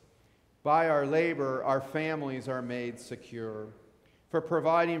purpose. By our labor, our families are made secure. For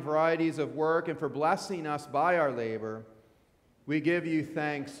providing varieties of work and for blessing us by our labor, we give you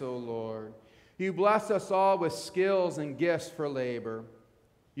thanks, O Lord. You bless us all with skills and gifts for labor.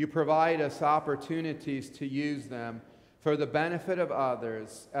 You provide us opportunities to use them for the benefit of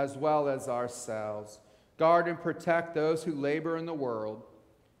others as well as ourselves. Guard and protect those who labor in the world.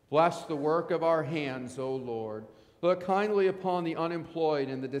 Bless the work of our hands, O Lord. Look kindly upon the unemployed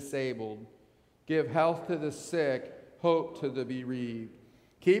and the disabled. Give health to the sick, hope to the bereaved.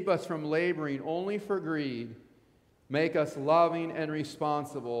 Keep us from laboring only for greed. Make us loving and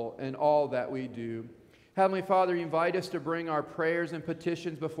responsible in all that we do. Heavenly Father, invite us to bring our prayers and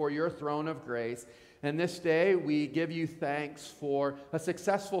petitions before your throne of grace. And this day we give you thanks for a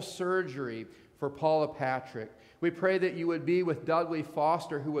successful surgery for Paula Patrick. We pray that you would be with Dudley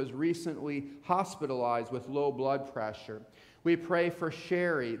Foster, who was recently hospitalized with low blood pressure. We pray for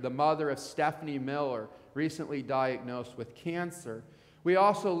Sherry, the mother of Stephanie Miller, recently diagnosed with cancer. We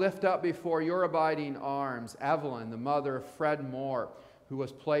also lift up before your abiding arms Evelyn, the mother of Fred Moore, who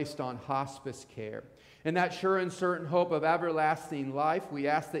was placed on hospice care. In that sure and certain hope of everlasting life, we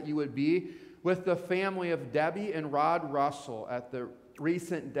ask that you would be with the family of Debbie and Rod Russell at the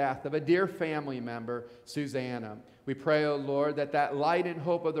recent death of a dear family member, Susanna. We pray, O Lord, that that light and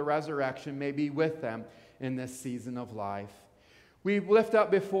hope of the resurrection may be with them in this season of life. We lift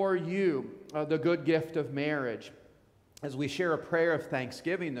up before you the good gift of marriage. As we share a prayer of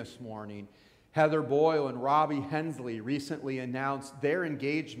thanksgiving this morning, Heather Boyle and Robbie Hensley recently announced their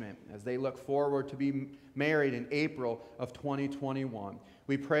engagement as they look forward to be married in April of 2021.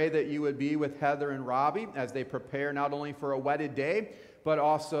 We pray that you would be with Heather and Robbie as they prepare not only for a wedded day, but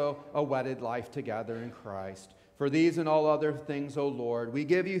also a wedded life together in Christ. For these and all other things, O Lord, we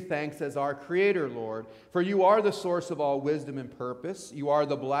give you thanks as our Creator, Lord, for you are the source of all wisdom and purpose. You are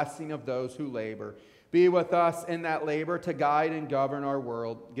the blessing of those who labor. Be with us in that labor to guide and govern our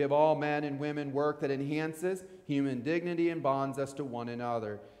world. Give all men and women work that enhances human dignity and bonds us to one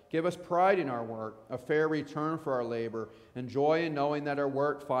another. Give us pride in our work, a fair return for our labor, and joy in knowing that our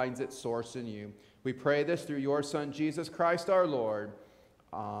work finds its source in you. We pray this through your Son, Jesus Christ our Lord.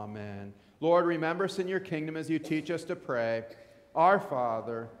 Amen. Lord, remember us in your kingdom as you teach us to pray. Our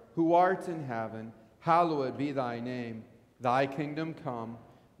Father, who art in heaven, hallowed be thy name. Thy kingdom come.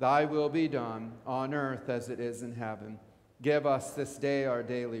 Thy will be done on earth as it is in heaven. Give us this day our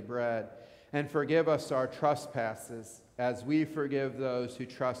daily bread, and forgive us our trespasses, as we forgive those who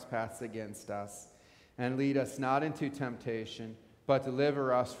trespass against us. And lead us not into temptation, but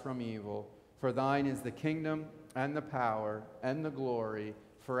deliver us from evil. For thine is the kingdom, and the power, and the glory,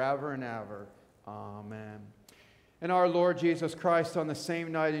 forever and ever. Amen. And our Lord Jesus Christ, on the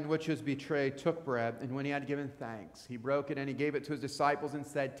same night in which he was betrayed, took bread, and when he had given thanks, he broke it, and he gave it to his disciples and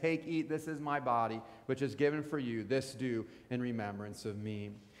said, "Take, eat, this is my body, which is given for you. This do in remembrance of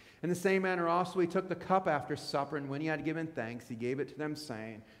me." In the same manner also he took the cup after supper, and when he had given thanks, he gave it to them,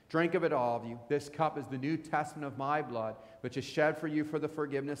 saying, "Drink of it, all of you. This cup is the New Testament of my blood, which is shed for you for the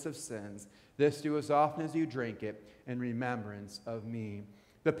forgiveness of sins. This do as often as you drink it in remembrance of me."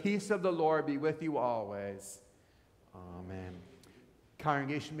 The peace of the Lord be with you always. Amen.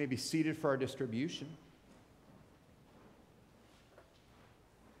 Congregation may be seated for our distribution.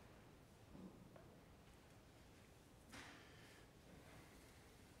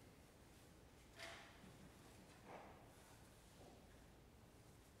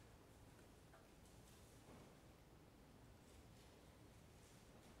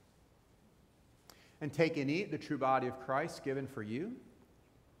 And take and eat the true body of Christ given for you.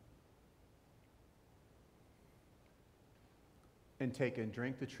 And take and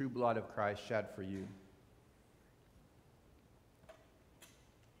drink the true blood of Christ shed for you.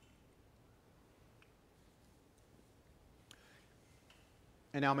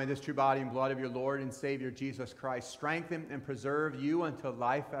 And now may this true body and blood of your Lord and Savior Jesus Christ strengthen and preserve you unto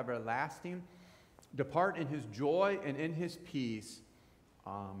life everlasting. Depart in his joy and in his peace.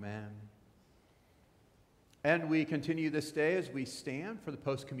 Amen. And we continue this day as we stand for the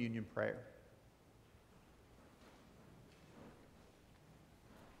post-communion prayer.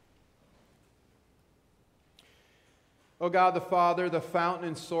 O God the Father, the fountain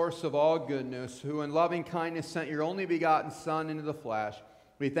and source of all goodness, who in loving kindness sent your only begotten Son into the flesh,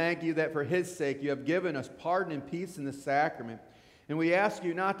 we thank you that for his sake you have given us pardon and peace in the sacrament. And we ask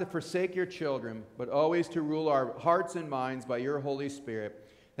you not to forsake your children, but always to rule our hearts and minds by your Holy Spirit,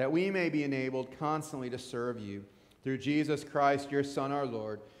 that we may be enabled constantly to serve you. Through Jesus Christ, your Son, our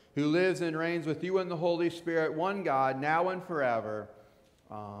Lord, who lives and reigns with you in the Holy Spirit, one God, now and forever.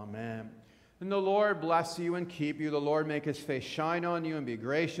 Amen. And the Lord bless you and keep you. The Lord make his face shine on you and be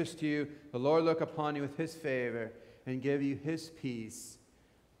gracious to you. The Lord look upon you with his favor and give you his peace.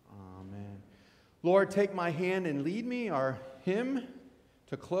 Amen. Lord, take my hand and lead me. Our hymn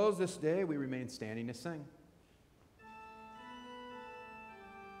to close this day, we remain standing to sing.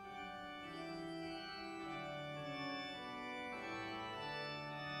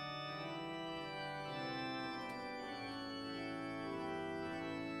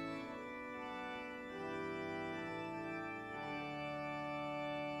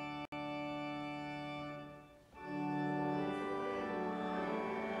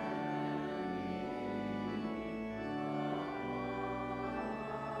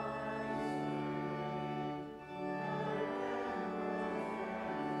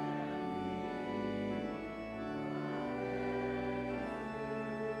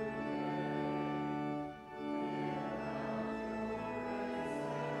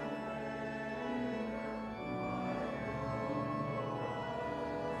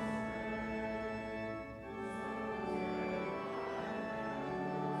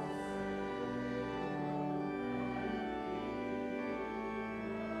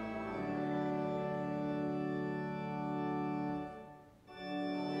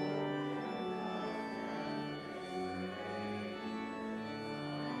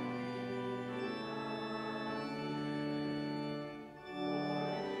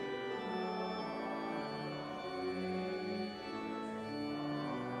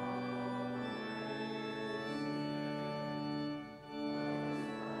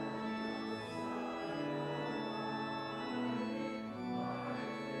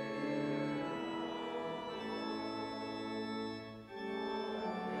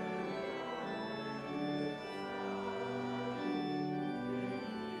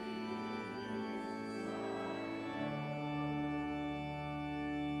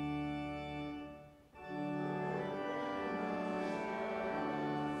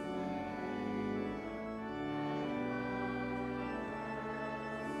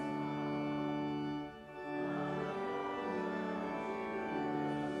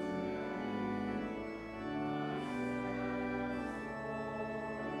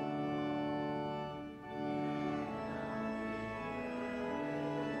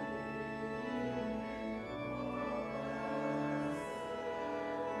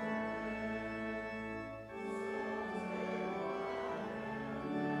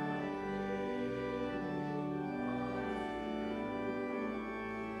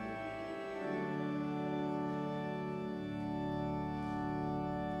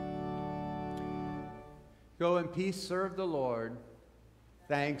 Go in peace, serve the Lord.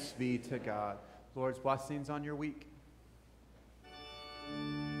 Thanks be to God. Lord's blessings on your week.